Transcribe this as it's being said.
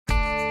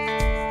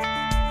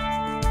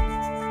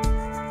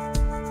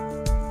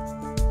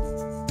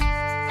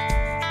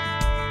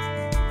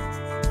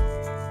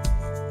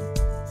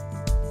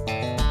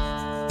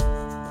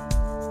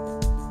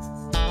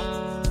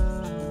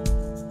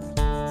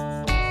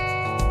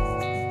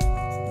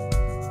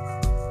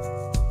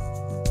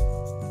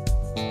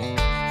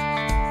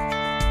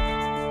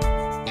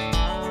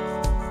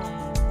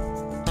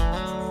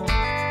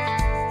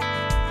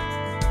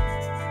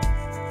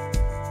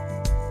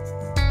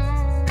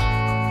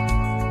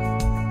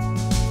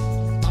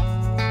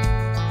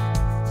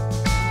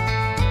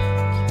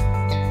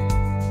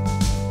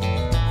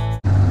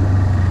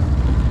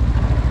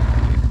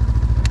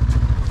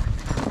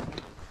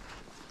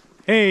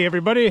Hey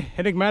everybody,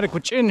 Enigmatic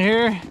Gwich'in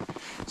here.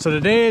 So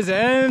today is the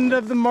end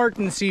of the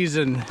marten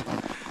season.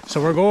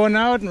 So we're going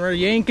out and we're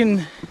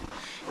yanking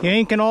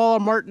all our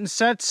marten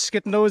sets,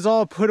 getting those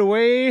all put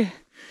away,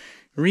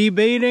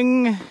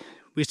 rebaiting.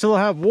 We still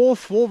have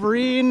wolf,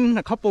 Wolverine,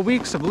 a couple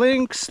weeks of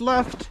lynx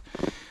left.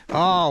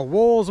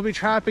 Wolves will be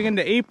trapping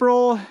into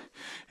April,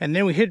 and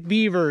then we hit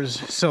beavers.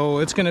 So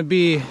it's gonna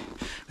be,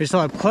 we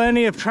still have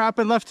plenty of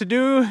trapping left to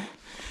do.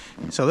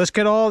 So let's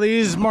get all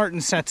these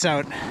marten sets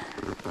out.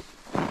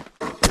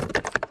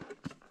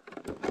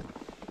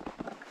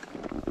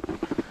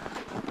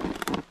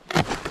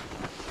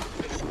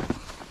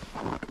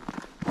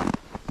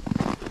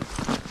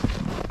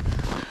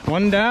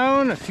 One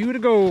down, a few to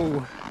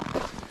go.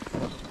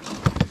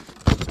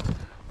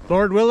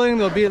 Lord willing,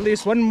 there'll be at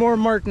least one more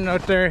marten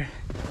out there.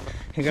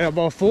 You got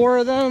about 4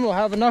 of them. We'll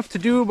have enough to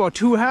do about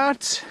 2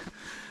 hats.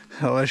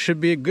 So it should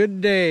be a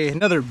good day.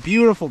 Another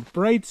beautiful,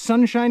 bright,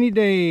 sunshiny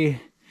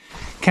day.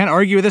 Can't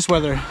argue with this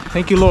weather.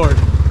 Thank you, Lord.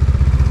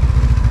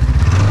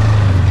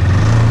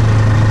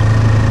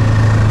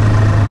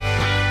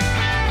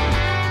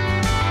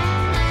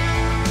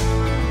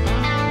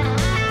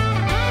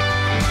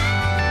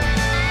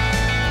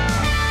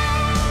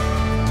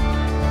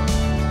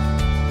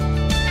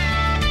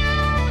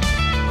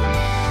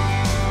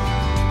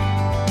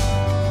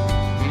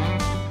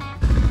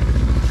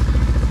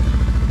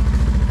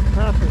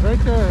 Right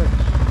there.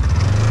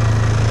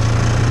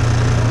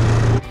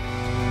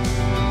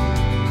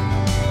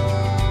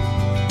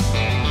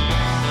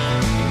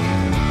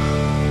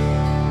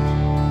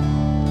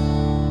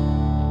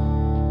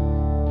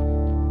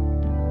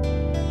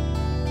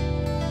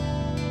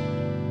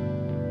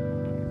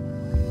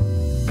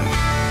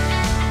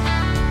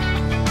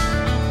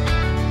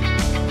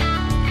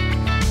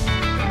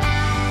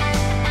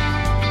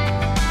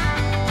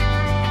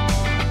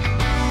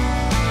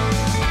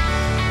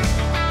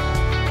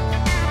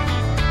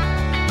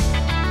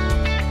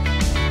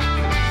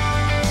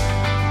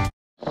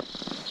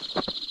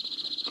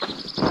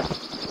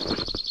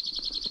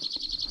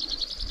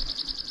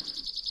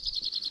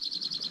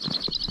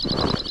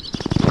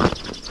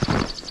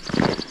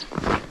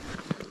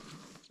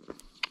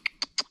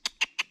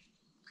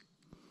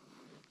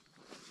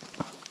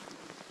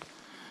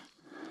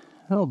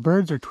 Little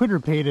birds are Twitter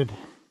pated.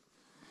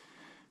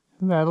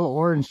 That little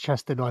orange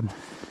chested one.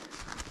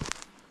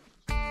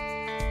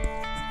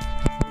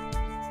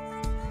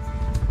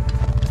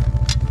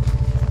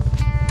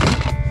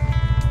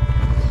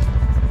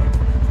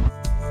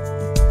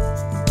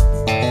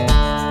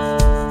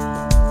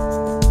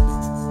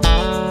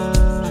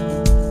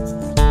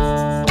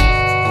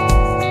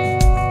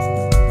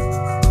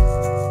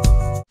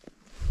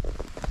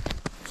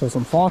 So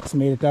some fox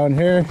made it down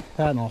here.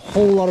 That and a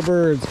whole lot of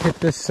birds hit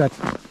this set.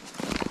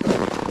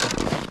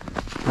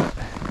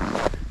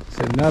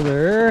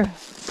 Another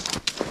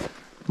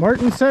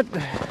marten set.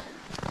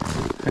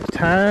 It's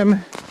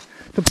time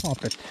to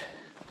pop it.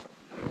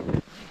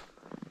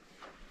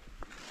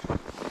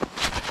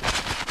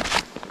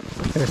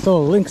 There's still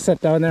a lynx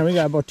set down there. We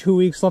got about 2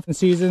 weeks left in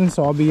season,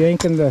 so I'll be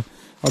yanking the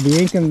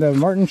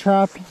marten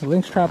trap. The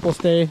lynx trap will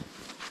stay.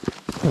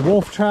 The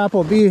wolf trap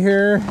will be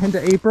here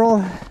into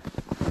April.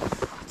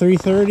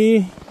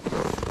 3:30.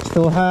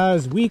 Still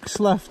has weeks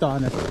left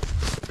on it.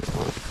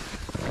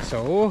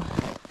 So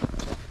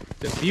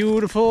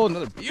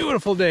another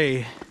beautiful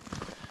day.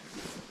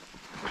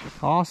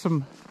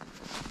 Awesome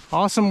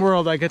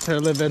world I get to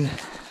live in.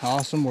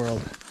 Awesome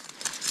world.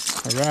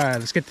 All right,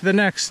 let's get to the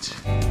next.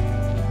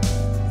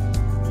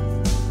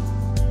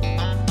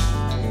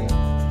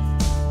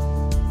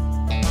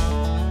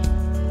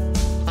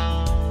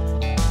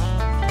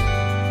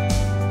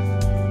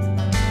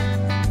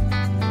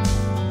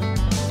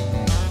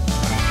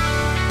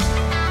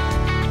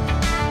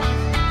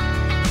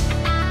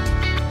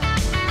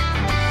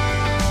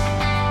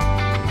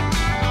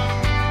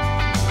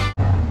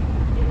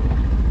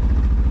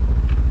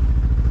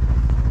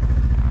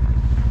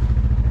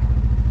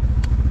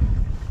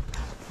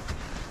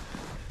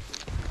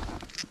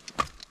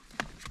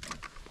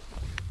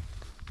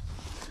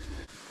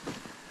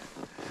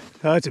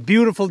 It's a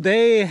beautiful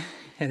day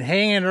and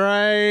hanging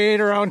right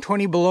around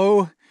 20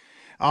 below.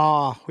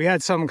 We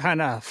had some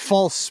kind of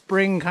false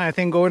spring kind of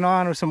thing going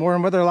on with some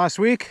warm weather last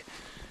week.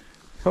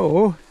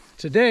 So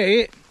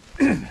today,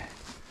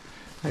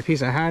 my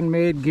piece of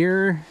handmade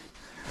gear,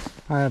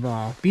 I have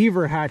a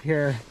beaver hat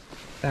here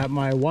that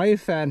my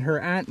wife and her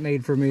aunt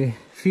made for me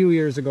a few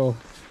years ago.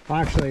 Well,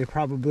 actually,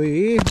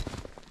 probably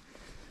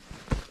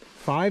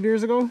 5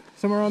 years ago,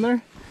 somewhere on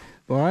there.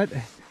 But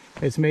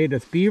it's made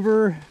with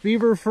beaver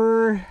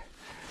fur,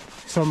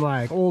 some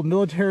like old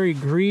military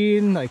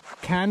green like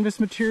canvas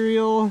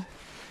material,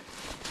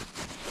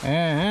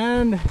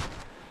 and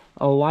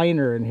a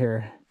liner in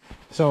here.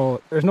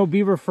 So there's no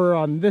beaver fur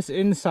on this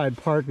inside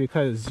part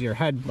because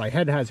my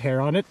head has hair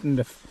on it, and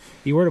if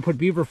you were to put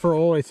beaver fur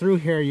all the way through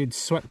here, you'd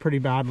sweat pretty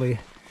badly.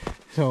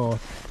 So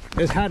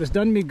this hat has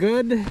done me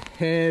good.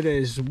 It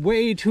is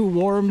way too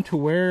warm to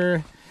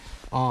wear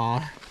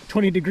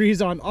 20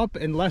 degrees on up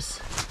unless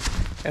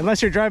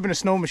unless you're driving a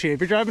snow machine. If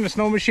you're driving a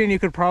snow machine, you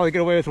could probably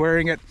get away with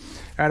wearing it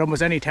at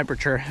almost any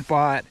temperature.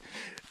 But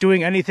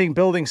doing anything,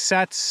 building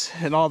sets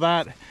and all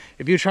that,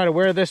 if you try to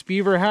wear this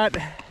beaver hat,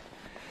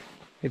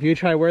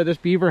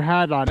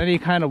 on any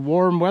kind of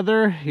warm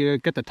weather, you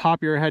get the top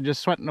of your head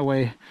just sweating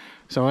away.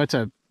 So it's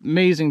an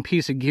amazing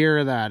piece of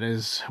gear that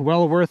is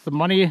well worth the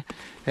money.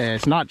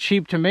 It's not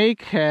cheap to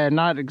make and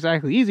not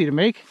exactly easy to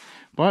make,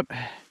 but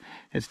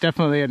it's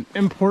definitely an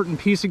important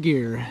piece of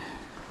gear.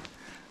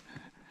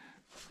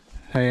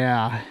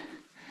 Yeah,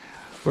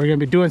 we're gonna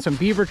be doing some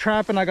beaver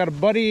trapping. I got a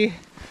buddy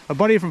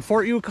from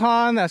Fort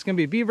Yukon that's gonna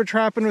be beaver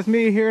trapping with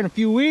me here in a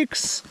few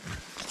weeks.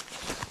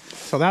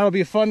 So that'll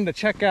be fun to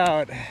check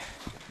out.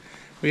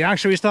 We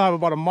still have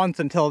about a month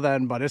until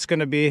then, but it's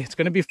gonna be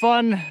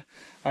fun.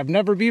 I've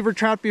never beaver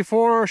trapped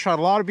before, shot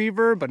a lot of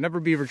beaver, but never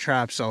beaver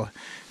trapped, so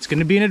it's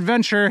gonna be an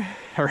adventure.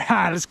 All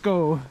right, let's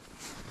go.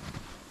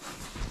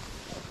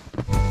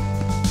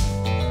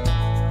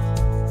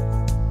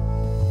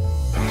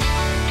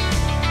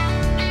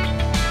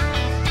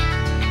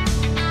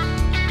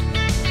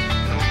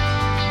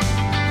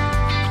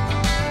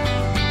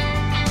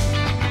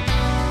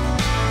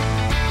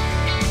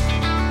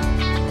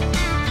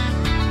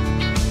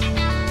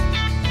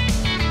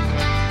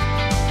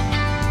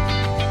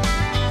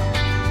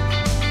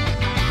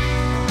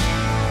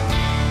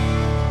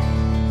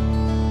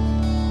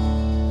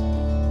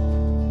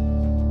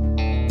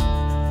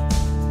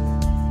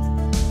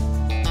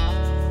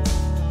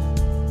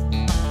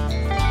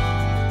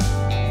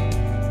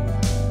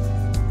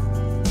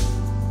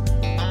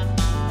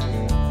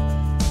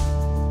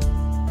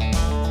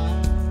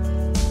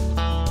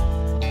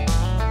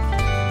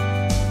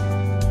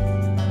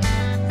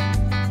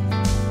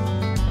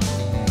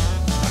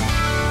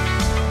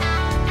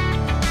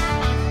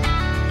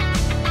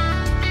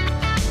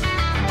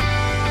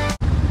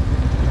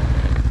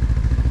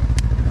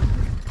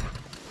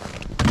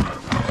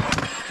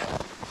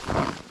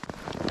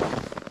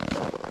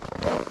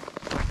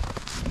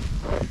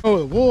 Oh,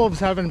 the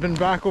wolves haven't been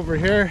back over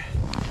here.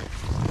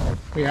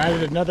 We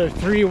added another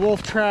 3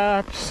 wolf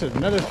traps,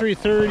 another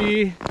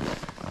 330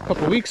 a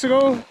couple weeks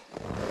ago,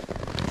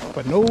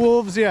 but no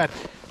wolves yet.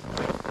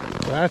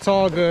 So that's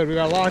all good. We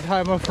got a lot of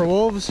time up for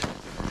wolves.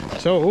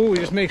 So we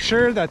just make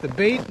sure that the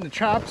bait and the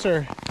traps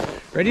are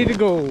ready to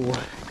go.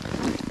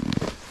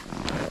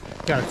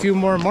 Got a few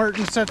more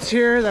marten sets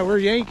here that we're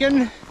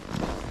yanking.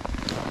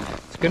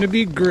 It's gonna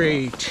be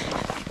great.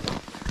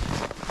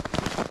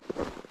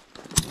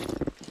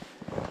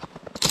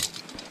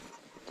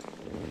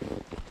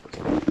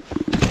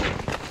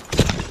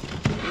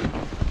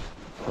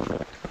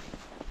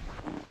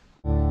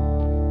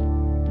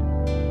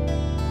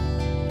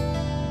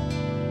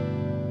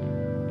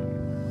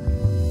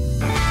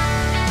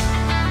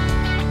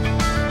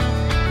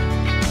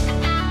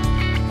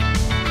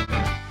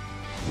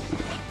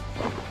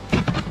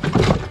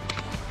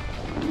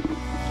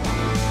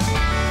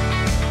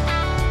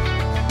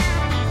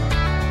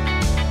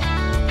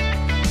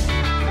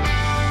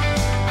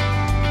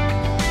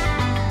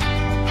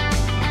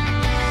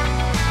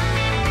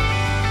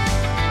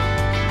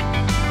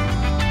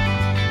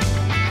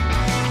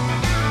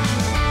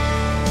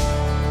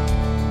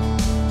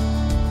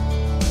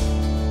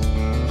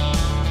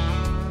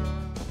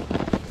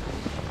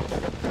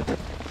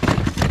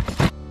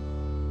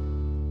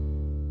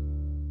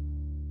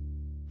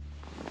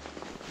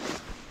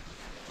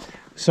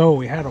 So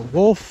we had a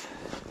wolf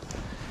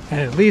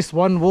and at least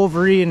one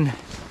Wolverine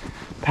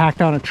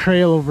packed on a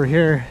trail over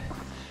here.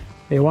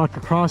 They walked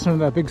across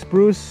under that big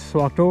spruce,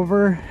 walked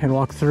over and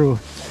walked through.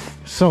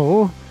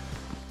 So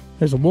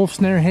there's a wolf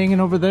snare hanging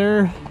over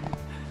there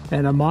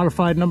and a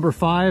modified number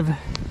 5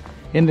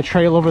 in the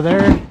trail over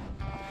there.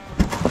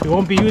 We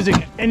won't be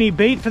using any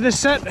bait for this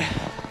set.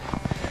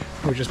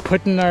 We're just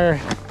putting our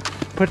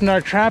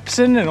traps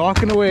in and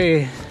walking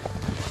away.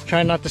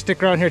 Trying not to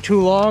stick around here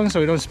too long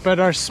so we don't spread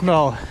our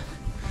smell.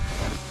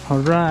 All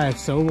right,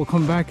 so we'll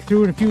come back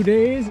through in a few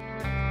days.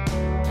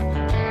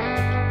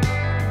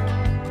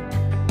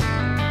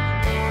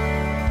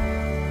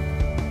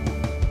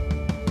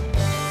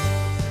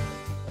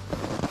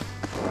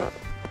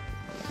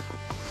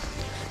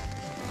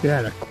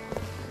 Yeah,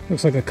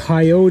 looks like a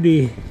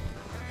coyote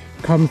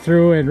come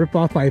through and rip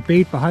off my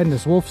bait behind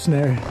this wolf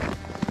snare.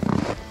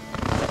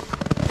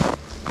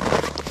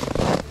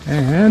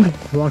 And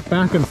walk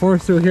back and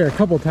forth through here a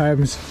couple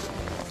times.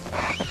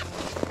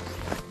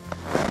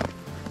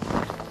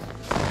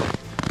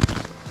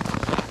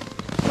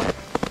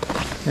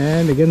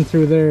 And again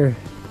through there.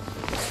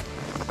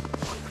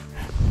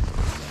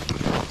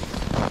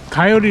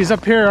 Coyotes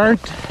up here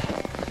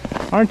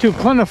aren't too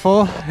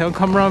plentiful. They don't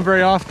come around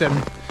very often,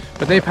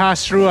 but they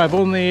pass through. I've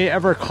only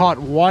ever caught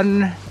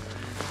one.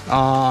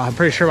 I'm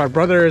pretty sure my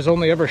brother has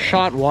only ever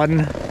shot one.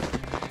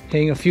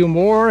 Hang a few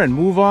more and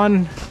move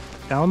on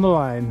down the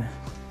line.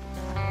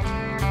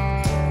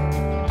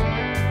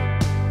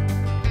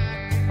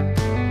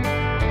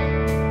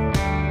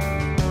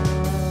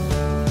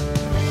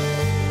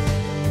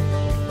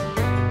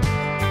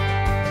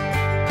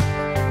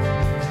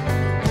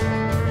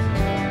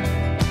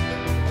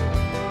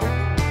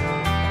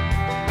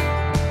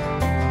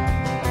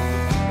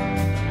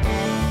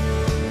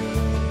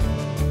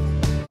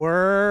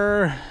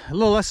 We're a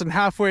little less than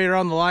halfway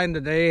around the line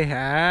today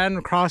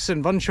and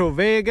crossing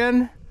Venetie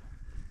again.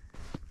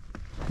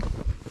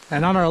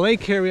 And on our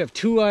lake here we have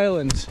two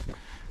islands.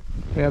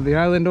 We have the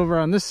island over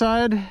on this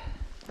side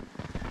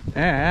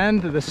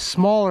and the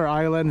smaller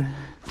island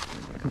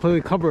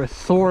completely covered with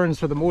thorns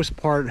for the most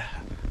part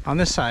on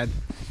this side.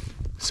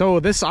 So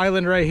this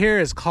island right here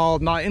is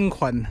called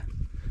Gwich'in.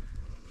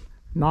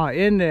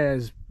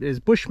 Gwich'in is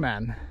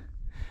Bushman.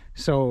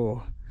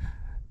 So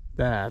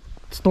the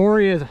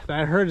story is that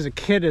I heard as a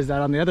kid is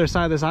that on the other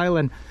side of this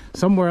island,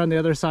 somewhere on the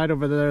other side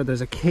over there, there's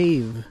a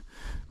cave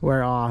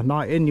where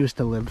Gwich'in used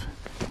to live.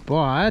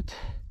 But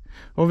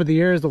over the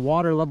years, the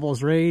water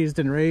levels raised,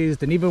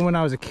 and even when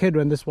I was a kid,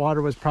 when this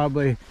water was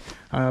probably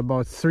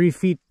about 3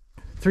 feet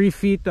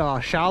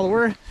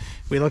shallower,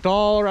 we looked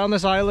all around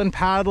this island,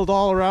 paddled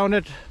all around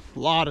it a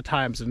lot of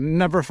times, and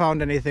never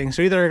found anything.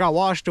 So either it got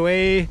washed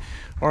away,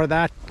 or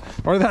that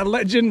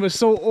legend was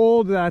so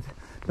old that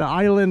the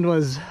island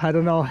was, I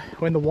don't know,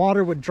 when the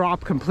water would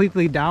drop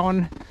completely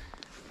down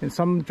in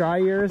some dry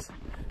years.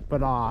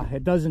 But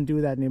it doesn't do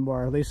that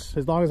anymore. At least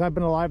as long as I've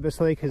been alive, this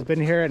lake has been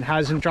here and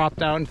hasn't dropped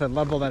down to the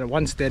level that it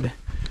once did.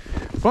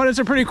 But it's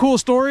a pretty cool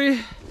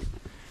story,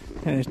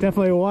 and it's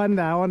definitely one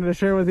that I wanted to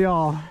share with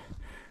y'all.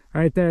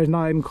 Right there is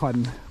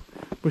Gwich'in,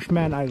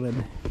 Bushman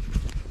Island.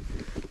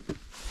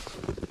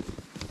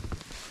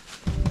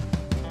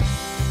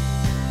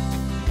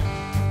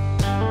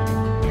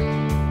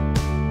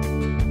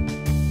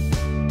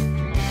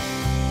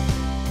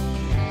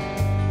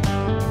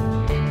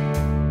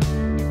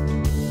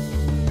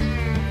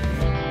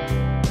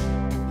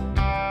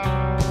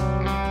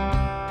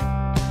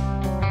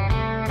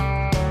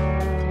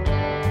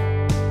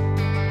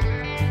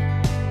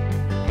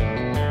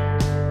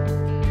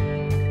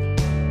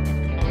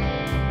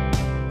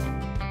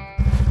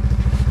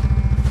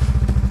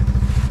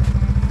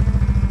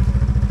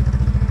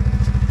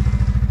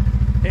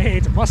 Hey,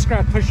 it's a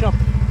muskrat push-up.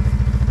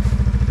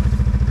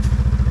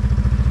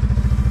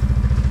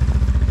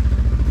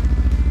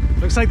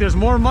 Looks like there's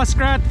more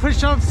muskrat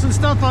push-ups and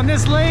stuff on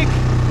this lake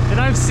than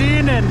I've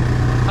seen in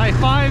like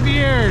 5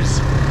 years.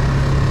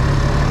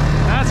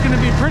 That's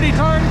gonna be pretty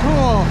darn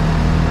cool.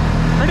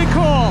 Pretty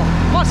cool.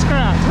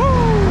 Muskrats,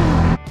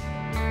 woo!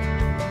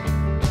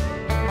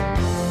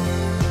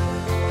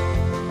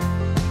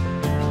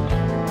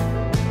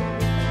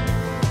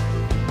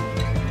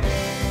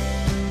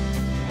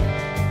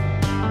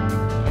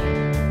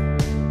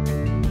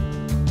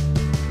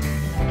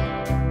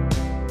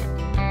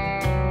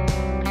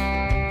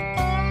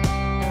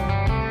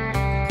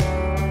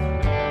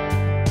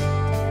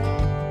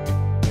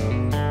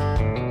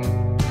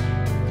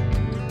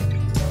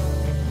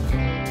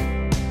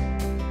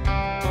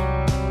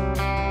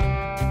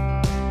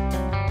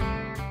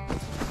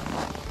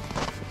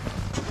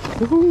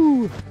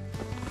 Woohoo!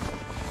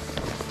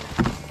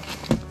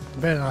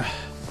 Been a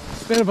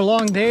bit of a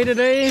long day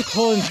today,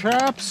 pulling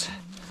traps,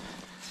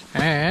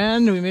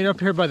 and we made up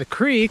here by the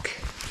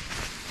creek.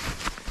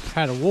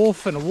 Had a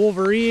wolf and a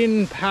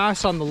wolverine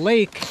pass on the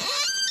lake.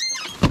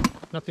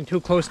 Nothing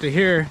too close to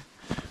here,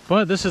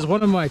 but this is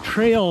one of my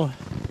trail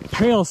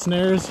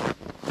snares.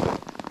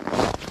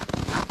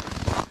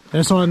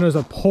 This one, there's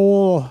a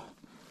pole,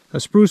 a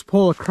spruce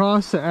pole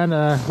across, and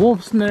a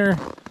wolf snare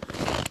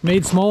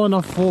made small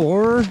enough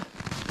for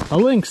a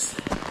lynx.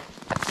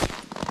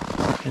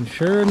 And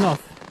sure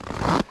enough,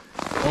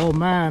 oh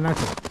man,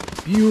 that's a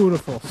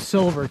beautiful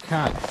silver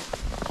cat.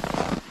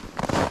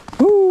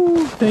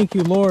 Woo! Thank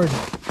you, Lord.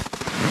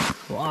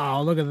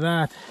 Wow, look at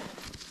that.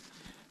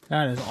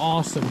 That is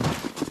awesome.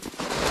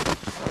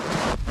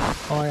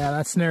 Oh yeah,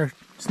 that snare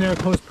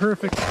goes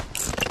perfect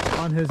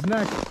on his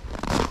neck.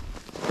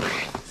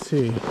 Let's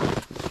see.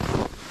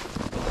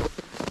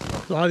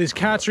 A lot of these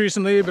cats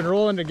recently have been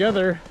rolling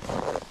together.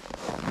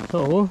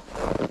 So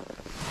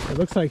it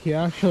looks like he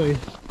actually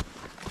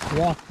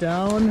walked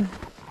down.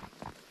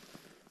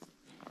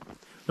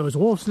 Those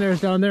wolf snares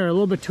down there are a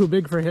little bit too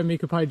big for him. He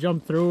could probably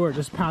jump through or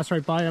just pass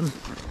right by him.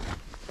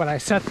 But I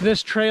set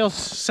this trail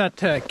set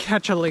to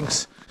catch a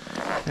lynx,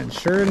 and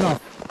sure enough,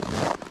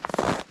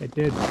 it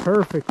did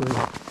perfectly.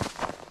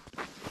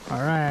 All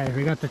right,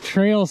 we got the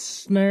trail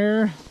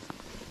snare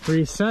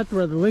reset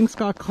where the lynx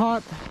got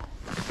caught.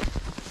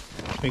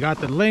 We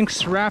got the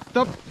lynx wrapped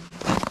up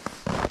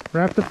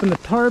in the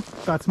tarp.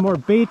 Got some more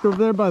bait over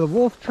there by the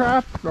wolf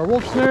trap, or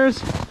wolf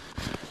snares.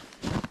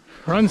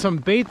 Run some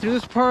bait through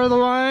this part of the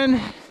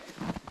line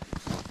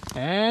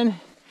and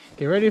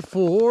get ready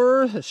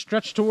for the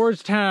stretch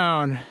towards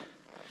town.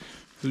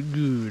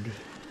 Good.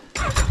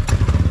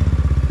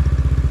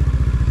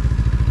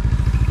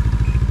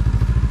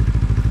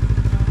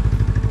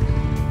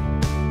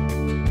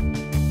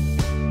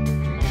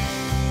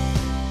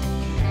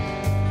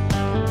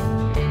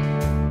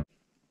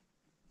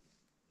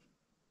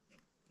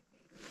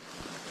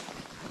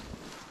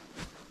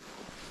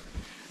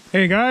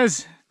 Hey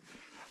guys,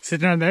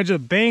 sitting on the edge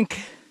of the bank,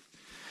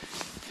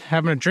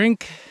 having a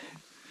drink,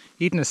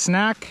 eating a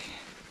snack,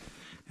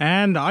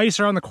 and the ice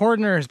around the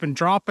corner has been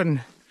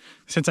dropping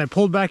since I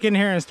pulled back in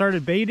here and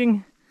started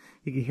baiting.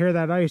 you can hear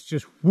that ice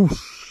just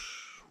whoosh,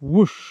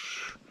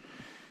 whoosh.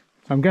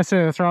 So I'm guessing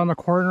it's around the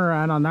corner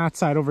and on that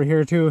side over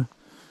here too,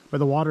 where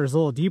the water is a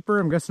little deeper.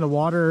 I'm guessing the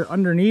water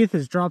underneath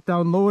is dropped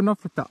down low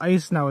enough that the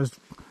ice now is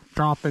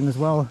dropping as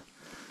well.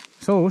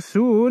 So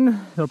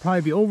soon there'll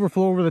probably be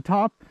overflow over the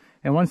top,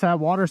 and once that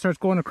water starts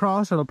going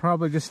across, it'll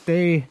probably just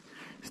stay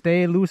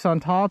loose on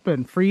top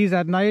and freeze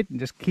at night and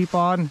just keep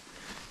on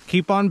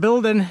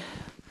building.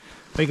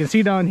 But you can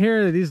see down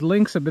here, these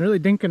lynx have been really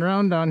dinking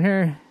around down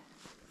here.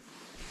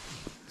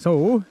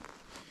 So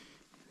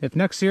if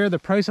next year the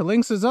price of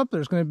lynx is up,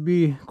 there's going to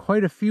be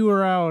quite a few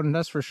around,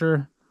 that's for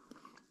sure.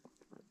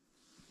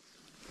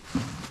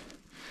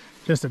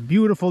 Just a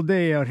beautiful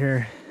day out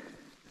here.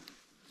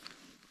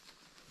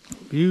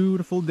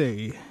 Beautiful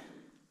day.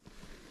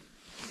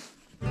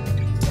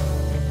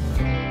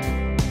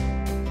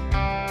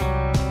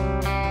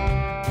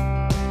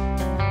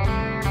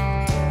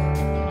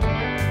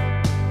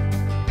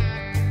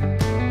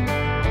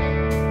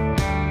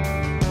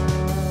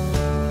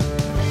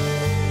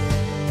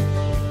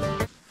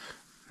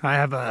 I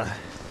have a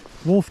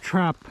wolf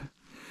trap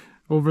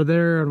over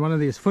there in one of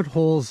these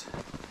footholes.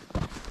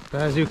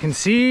 But as you can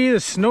see,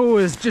 the snow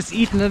is just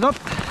eating it up.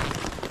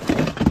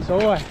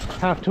 So I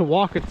have to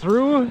walk it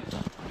through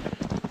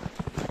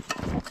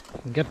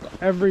and get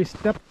every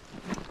step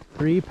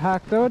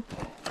repacked out.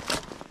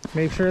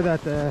 Make sure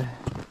that the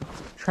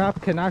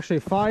trap can actually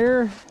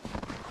fire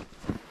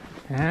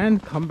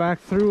and come back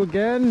through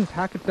again and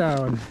pack it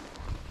down.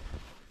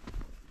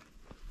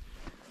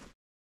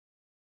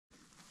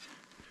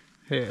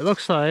 Hey, it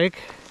looks like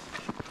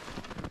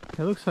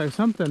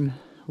something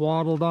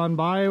waddled on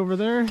by over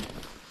there.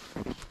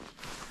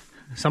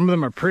 Some of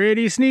them are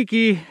pretty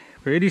sneaky,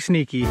 pretty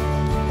sneaky.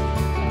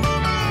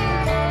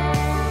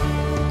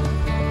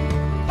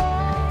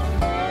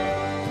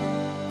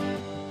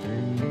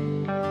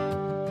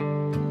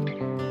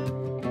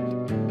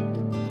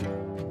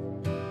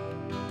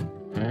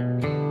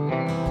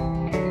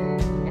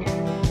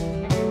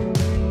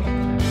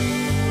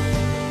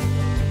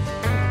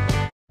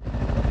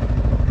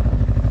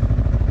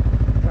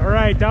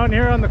 Down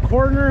here on the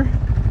corner,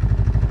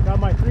 got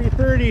my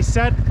 330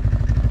 set,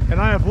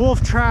 and I have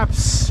wolf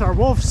traps or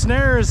wolf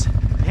snares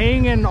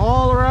hanging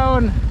all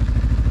around.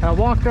 I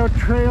walked out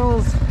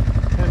trails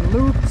and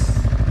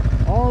loops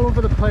all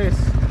over the place,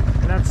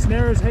 and have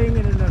snares hanging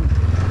in them.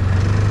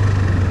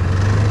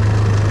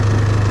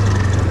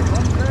 There's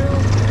one trail,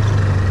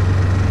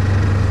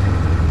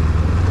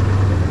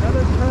 there's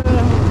another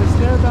trail with a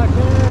snare back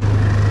there,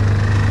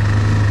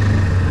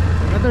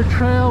 another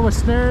trail with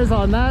snares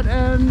on that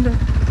end.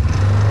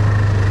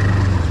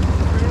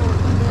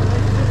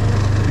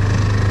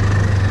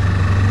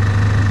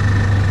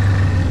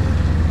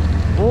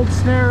 Old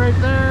snare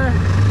right there,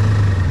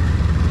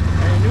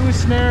 and a new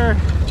snare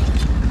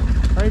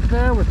right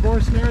there with more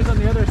snares on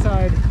the other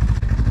side.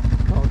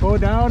 I'll go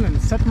down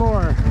and set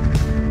more.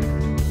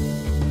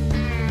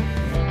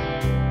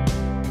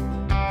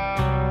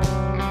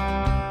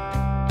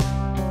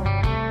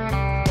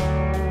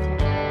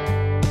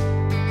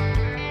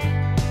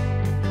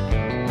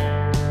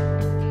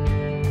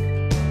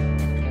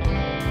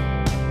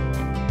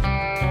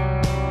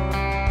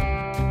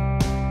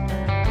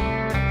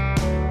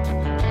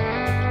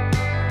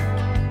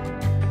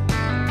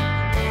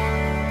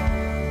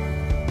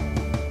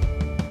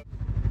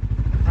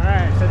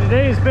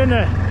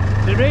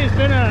 Today's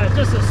been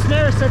just a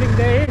snare setting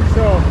day,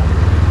 so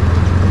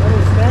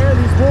little snare.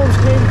 These wolves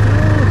came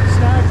through,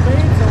 snagged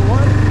bait, so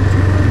 1,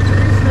 2,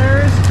 3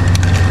 snares.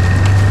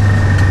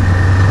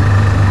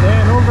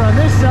 Then over on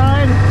this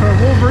side, where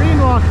Wolverine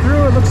walked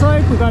through, it looks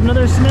like we got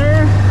another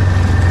snare.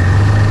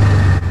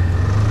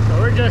 So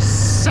we're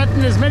just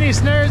setting as many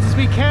snares as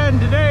we can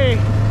today.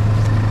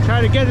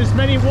 Try to get as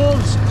many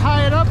wolves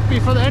tied up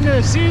before the end of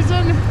the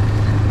season.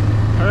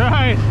 All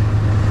right.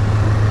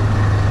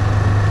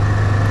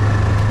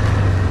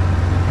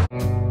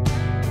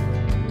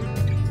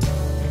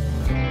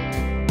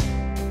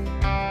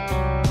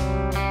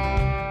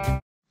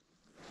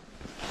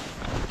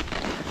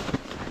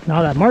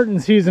 Now that marten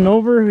season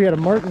over, we had a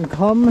marten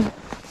come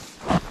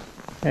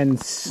and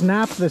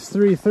snap this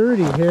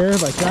 330 here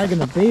by dragging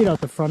the bait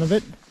out the front of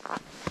it.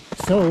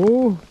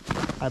 So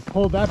I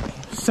pulled that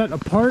set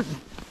apart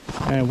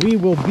and we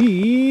will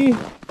be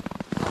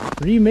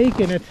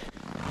remaking it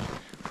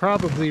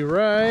probably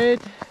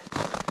right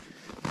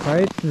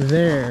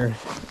there.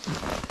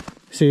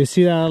 So you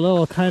see that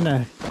little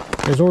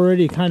there's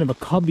already kind of a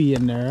cubby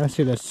in there. I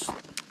see this.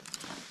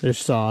 There's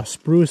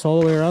spruce all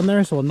the way around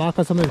there, so we'll knock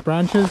out some of these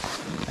branches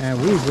and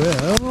we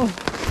will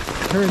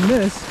turn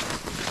this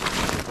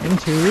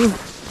into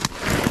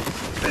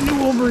a new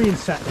Wolverine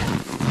set.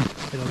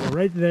 It'll go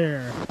right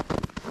there.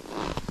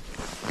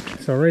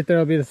 So right there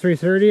will be the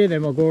 330, and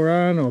then we'll go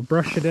around and we'll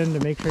brush it in to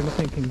make sure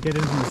nothing can get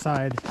in from the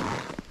side.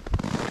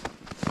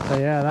 So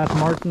yeah, that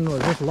marten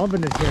was just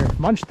loving it here.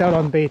 Munched out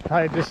on bait.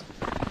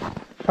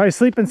 Probably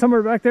sleeping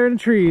somewhere back there in the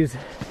trees.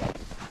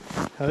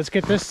 So let's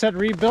get this set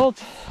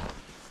rebuilt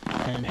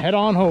and head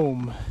on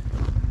home.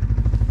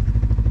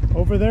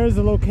 Over there is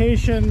the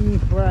location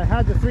where I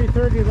had the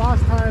 330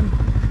 last time.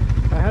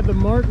 I had the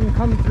marten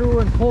come through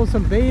and pull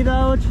some bait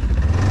out. So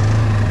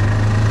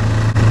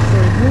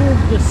we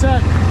moved the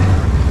set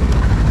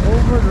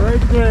over to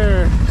right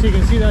there. So you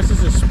can see that's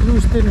just a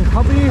spruced in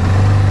cubby. We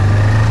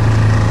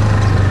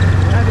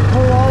had to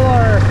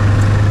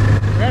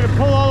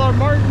pull all our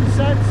marten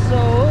sets, so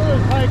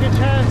there's probably a good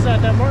chance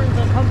that marten's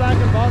gonna come back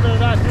and bother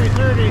that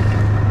 330.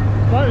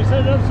 But we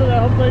set it up so that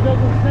hopefully it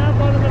doesn't snap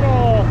on them at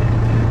all.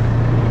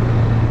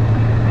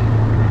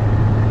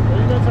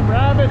 Got some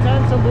rabbits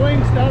and some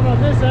lynx down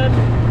on this end.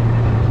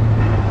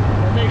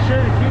 We'll make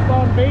sure to keep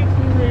on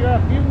baiting. We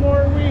got a few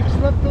more weeks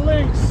left to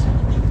lynx.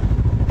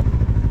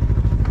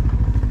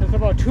 That's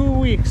about 2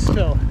 weeks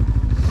still.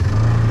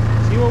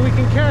 See what we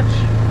can catch.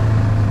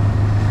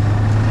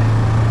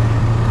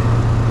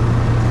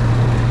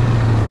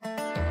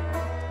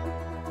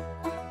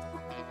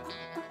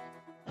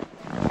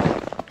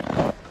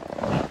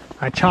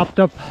 I chopped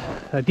up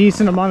a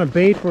decent amount of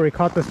bait where we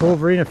caught this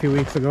Wolverine a few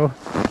weeks ago.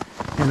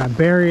 And I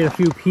buried a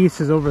few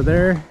pieces over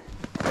there.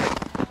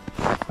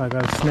 I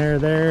got a snare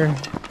there, a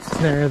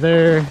snare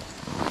there,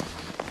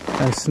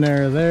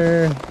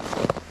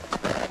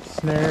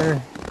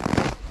 snare,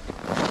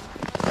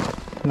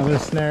 another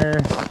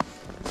snare,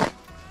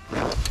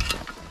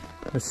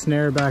 a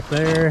snare back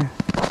there,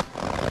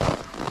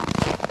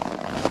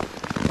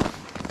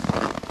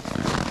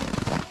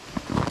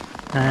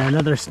 and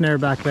another snare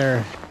back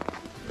there.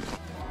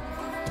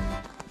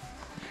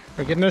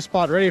 We're getting this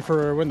spot ready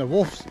for when the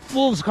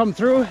wolves come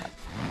through,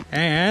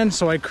 and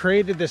so I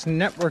created this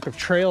network of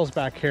trails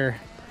back here.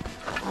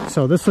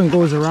 So this one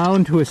goes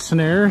around to a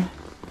snare.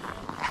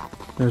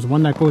 There's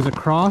one that goes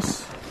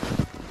across,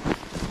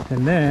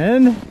 and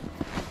then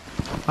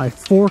I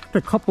forked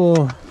a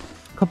couple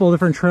of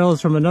different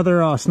trails from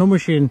another snow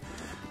machine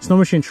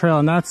trail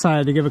on that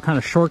side to give a kind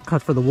of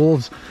shortcut for the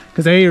wolves,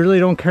 because they really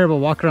don't care about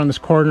walking around this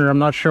corner. I'm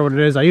not sure what it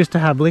is. I used to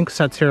have lynx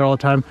sets here all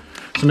the time,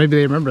 so maybe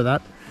they remember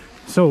that.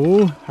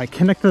 So I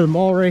connected them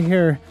all right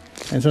here,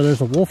 and so there's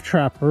a wolf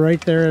trap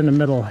right there in the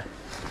middle.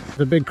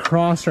 The big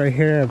cross right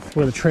here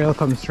where the trail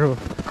comes through,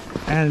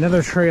 and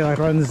another trail that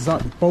runs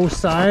up both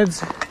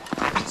sides,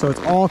 so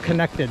it's all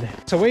connected.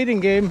 It's a waiting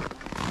game,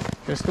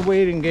 just a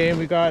waiting game.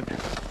 We got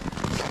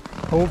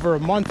over a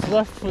month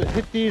left to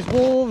hit these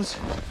wolves,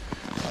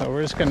 so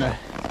we're just gonna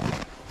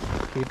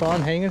keep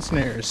on hanging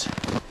snares.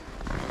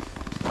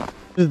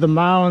 This is the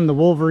mound the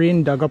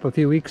Wolverine dug up a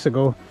few weeks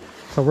ago.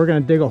 So we're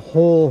gonna dig a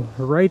hole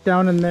right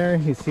down in there.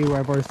 You see where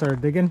I've already started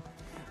digging?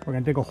 We're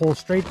gonna dig a hole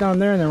straight down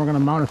there, and then we're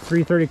gonna mount a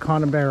 330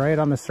 Conibear right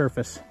on the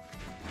surface.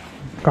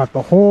 Got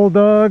the hole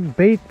dug,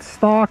 bait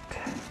stocked.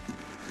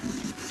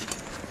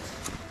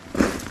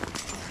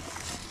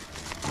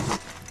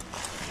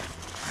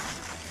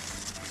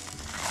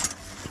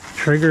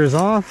 Triggers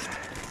off.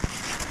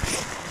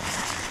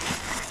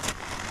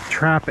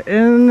 Trap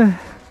in.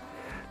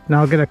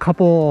 Now get a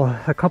couple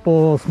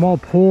small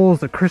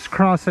poles to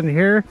crisscross in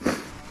here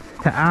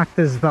to act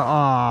as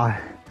the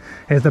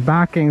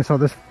backing, so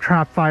this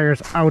trap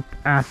fires out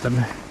at them.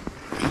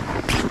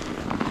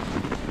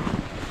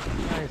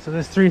 Alright, so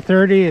this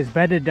 330 is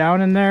bedded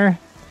down in there,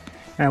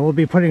 and we'll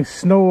be putting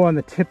snow on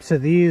the tips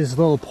of these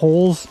little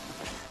poles,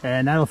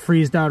 and that'll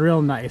freeze down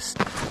real nice.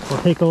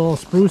 We'll take a little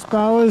spruce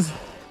boughs,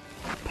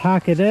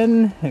 pack it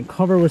in, and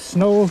cover with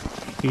snow.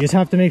 You just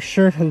have to make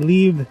sure to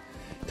leave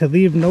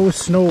no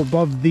snow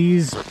above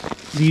these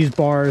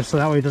bars, so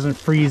that way it doesn't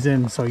freeze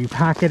in. So you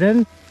pack it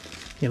in,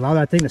 you allow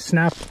that thing to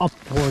snap up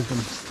towards them.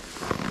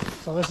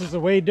 So this is a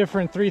way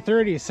different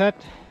 330 set,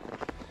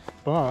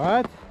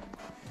 but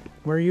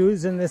we're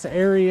using this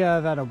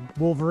area that a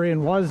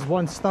Wolverine was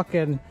once stuck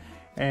in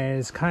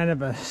as kind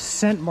of a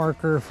scent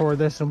marker for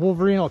this, and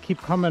Wolverine will keep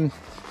coming.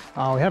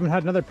 We haven't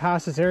had another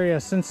pass this area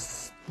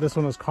since this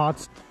one was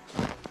caught.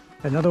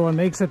 Another one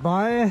makes it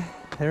by.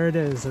 There it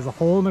is. There's a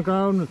hole in the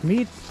ground with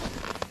meat.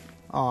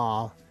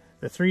 The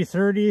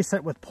 330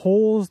 set with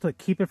poles to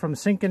keep it from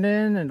sinking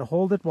in and to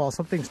hold it while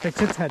something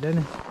sticks its head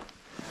in.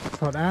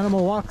 So an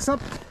animal walks up,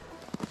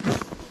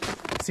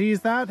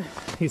 sees that.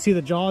 You see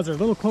the jaws are a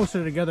little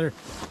closer together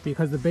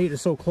because the bait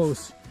is so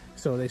close.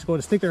 So they go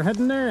to stick their head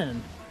in there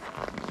and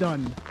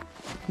done.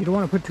 You don't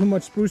want to put too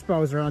much spruce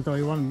boughs around though.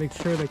 You want to make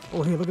sure that,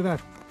 oh hey, look at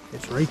that.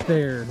 It's right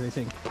there, they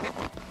think.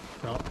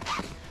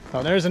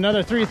 So there's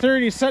another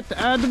 330 set to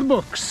add to the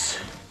books.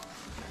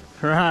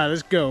 Alright,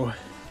 let's go.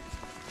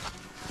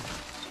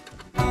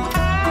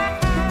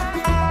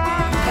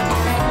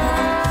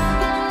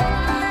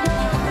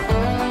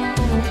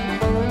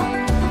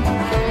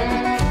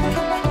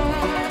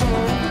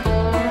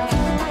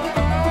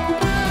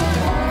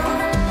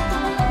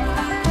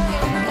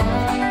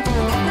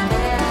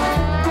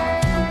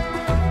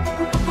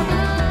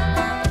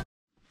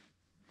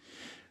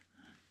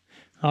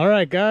 All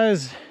right,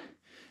 guys,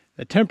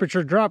 the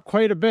temperature dropped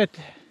quite a bit.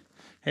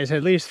 It's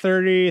at least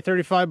 30,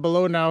 35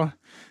 below now.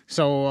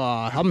 So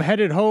I'm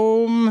headed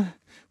home.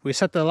 We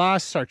set the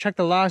last, or checked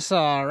the last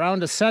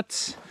round of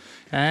sets,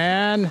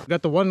 and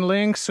got the one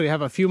lynx. So we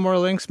have a few more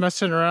lynx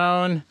messing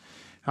around.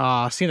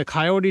 Seen a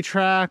coyote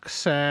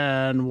tracks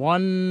and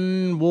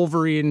one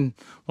Wolverine,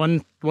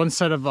 one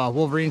set of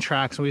Wolverine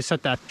tracks, and we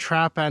set that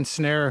trap and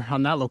snare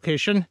on that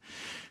location.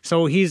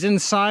 So he's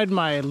inside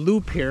my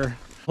loop here.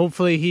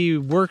 Hopefully he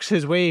works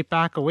his way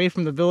back away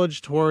from the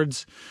village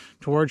towards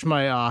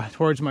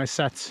my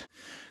sets.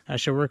 That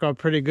should work out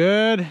pretty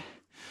good.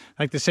 I'd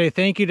like to say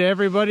thank you to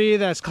everybody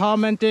that's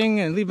commenting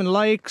and leaving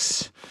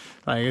likes.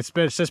 Like it's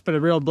just been a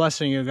real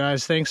blessing, you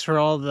guys. Thanks for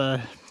all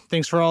the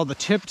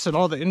tips and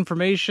all the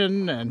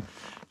information, and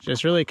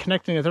just really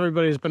connecting with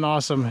everybody has been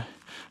awesome.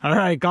 All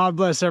right, God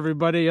bless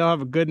everybody. Y'all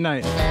have a good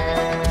night.